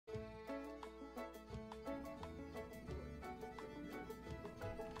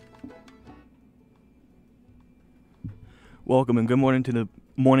Welcome and good morning to the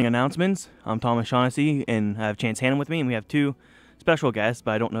morning announcements. I'm Thomas Shaughnessy and I have Chance Hannon with me, and we have two special guests,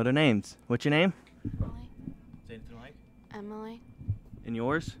 but I don't know their names. What's your name? Emily. Say it to the mic. Emily. And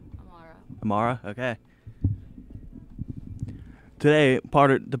yours? Amara. Amara, okay. Today,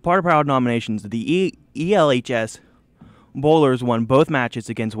 part of proud nominations, the ELHS Bowlers won both matches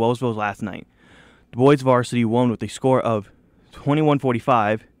against Wellsville last night. The boys varsity won with a score of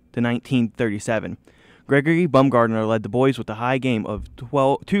 21-45 to 19-37. Gregory Bumgardner led the boys with a high game of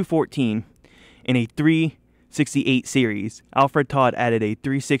 214 in a 368 series. Alfred Todd added a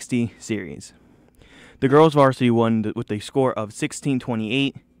 360 series. The girls varsity won with a score of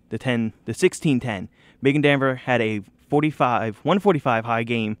 1628 to 1610. Megan Denver had a 145 high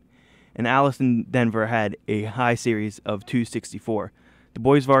game, and Allison Denver had a high series of 264. The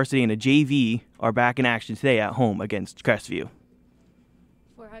boys varsity and the JV are back in action today at home against Crestview.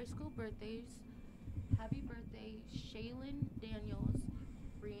 For high school birthdays, happy birthday Shaylin Daniels,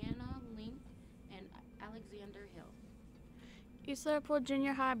 Brianna Link, and Alexander Hill. East Liverpool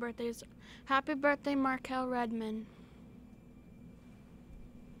Junior High birthdays. Happy birthday, Markel Redmond.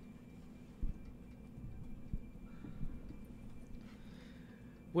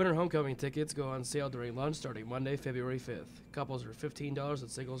 Winter homecoming tickets go on sale during lunch starting Monday, February 5th. Couples are $15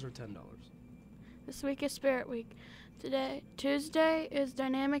 and singles are $10. This week is Spirit Week. Tuesday is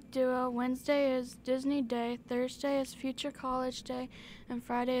Dynamic Duo, Wednesday is Disney Day, Thursday is Future College Day, and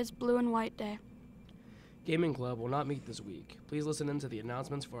Friday is Blue and White Day. Gaming Club will not meet this week. Please listen in to the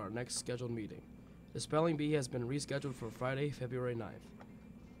announcements for our next scheduled meeting. The Spelling Bee has been rescheduled for Friday, February 9th.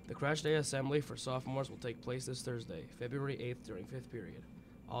 The Crash Day Assembly for sophomores will take place this Thursday, February 8th during 5th period.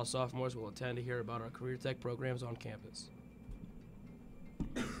 All sophomores will attend to hear about our career tech programs on campus.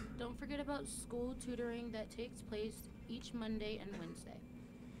 Don't forget about school tutoring that takes place each Monday and Wednesday.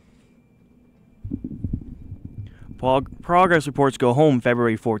 Progress reports go home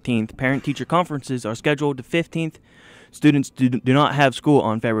February 14th. Parent-teacher conferences are scheduled the 15th. Students do not have school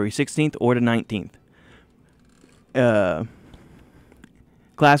on February 16th or the 19th.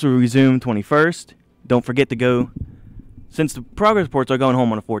 Class will resume 21st. Don't forget to go. Since the progress reports are going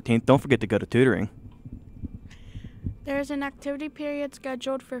home on the 14th, don't forget to go to tutoring. There is an activity period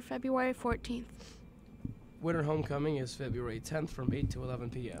scheduled for February 14th. Winter homecoming is February 10th from 8 to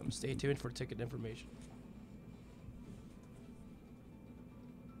 11 p.m. Stay tuned for ticket information.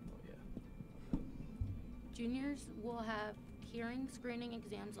 Juniors will have hearing screening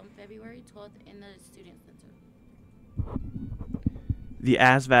exams on February 12th in the Student Center. The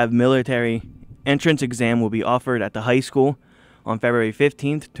ASVAB military entrance exam will be offered at the high school on February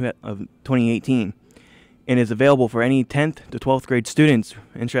 15th of 2018 and is available for any 10th to 12th grade students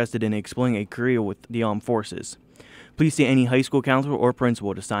interested in exploring a career with the armed forces. Please see any high school counselor or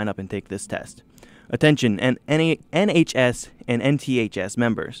principal to sign up and take this test. Attention, NHS and NTHS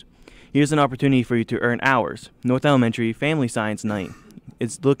members. Here's an opportunity for you to earn hours. North Elementary Family Science Night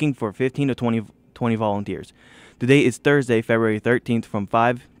is looking for 15 to 20 volunteers. The date is Thursday, February 13th from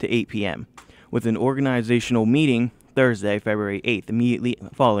 5 to 8 p.m. with an organizational meeting Thursday, February 8th, immediately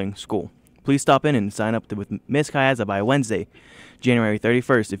following school. Please stop in and sign up with Ms. Kayaza by Wednesday, January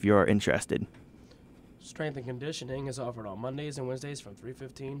 31st if you are interested. Strength and conditioning is offered on Mondays and Wednesdays from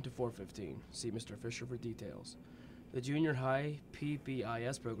 3:15 to 4:15. See Mr. Fisher for details. The junior high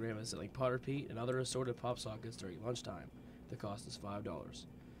PBIS program is selling Potter Pete and other assorted pop sockets during lunchtime. The cost is $5.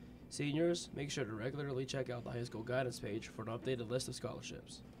 Seniors, make sure to regularly check out the high school guidance page for an updated list of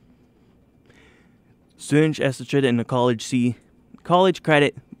scholarships. Students interested in the College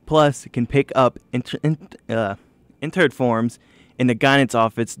Credit Plus can pick up entered forms in the guidance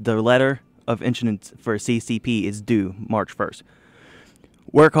office. The letter of insurance for CCP is due March 1st.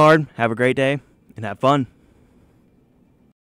 Work hard, have a great day, and have fun.